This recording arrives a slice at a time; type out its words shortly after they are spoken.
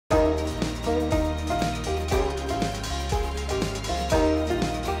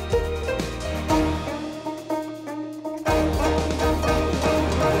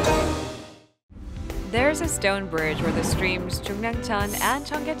is a stone bridge where the streams Jungryangcheon and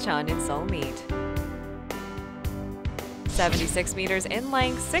Cheonggyecheon in Seoul meet. 76 meters in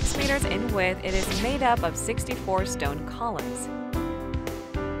length, 6 meters in width, it is made up of 64 stone columns.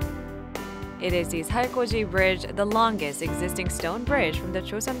 It is the Salgoji Bridge, the longest existing stone bridge from the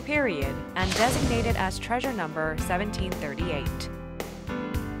Joseon period, and designated as treasure number 1738.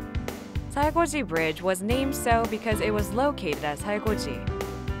 Salgoji Bridge was named so because it was located at Salgoji.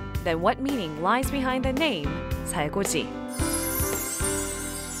 Then what meaning lies behind the name Salgoji?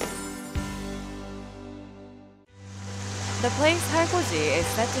 The place Salgoji is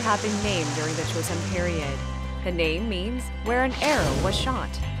said to have been named during the Joseon period. The name means where an arrow was shot,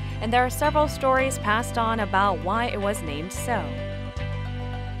 and there are several stories passed on about why it was named so.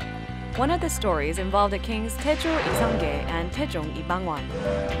 One of the stories involved the kings Taejo Isangye and Taejong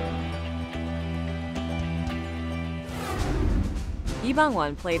Ibangwan.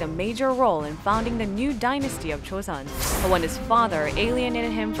 Ibangwan played a major role in founding the new dynasty of Joseon, but when his father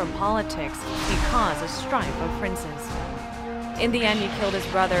alienated him from politics, he caused a strife of princes. In the end, he killed his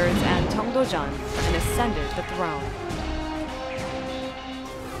brothers and Tongdojeon and ascended the throne.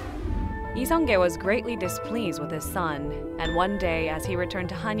 Isangye was greatly displeased with his son, and one day as he returned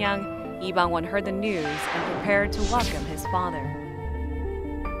to Hanyang, Ibangwan heard the news and prepared to welcome his father.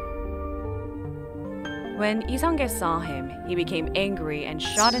 When Isangye saw him, he became angry and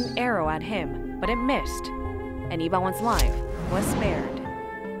shot an arrow at him, but it missed, and Ibangwan's life was spared.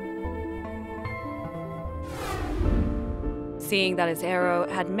 Seeing that his arrow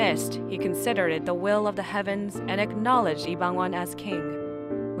had missed, he considered it the will of the heavens and acknowledged Ibangwan as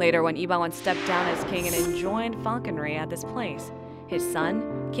king. Later, when Ibangwan stepped down as king and enjoined falconry at this place, his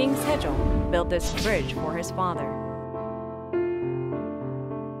son, King Sejong, built this bridge for his father.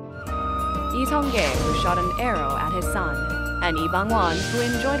 Isangye, who shot an arrow at his son, and Ibangwan, who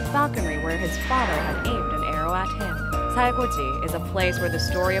enjoyed falconry where his father had aimed an arrow at him. Salgoji is a place where the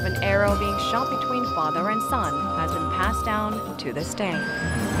story of an arrow being shot between father and son has been passed down to this day.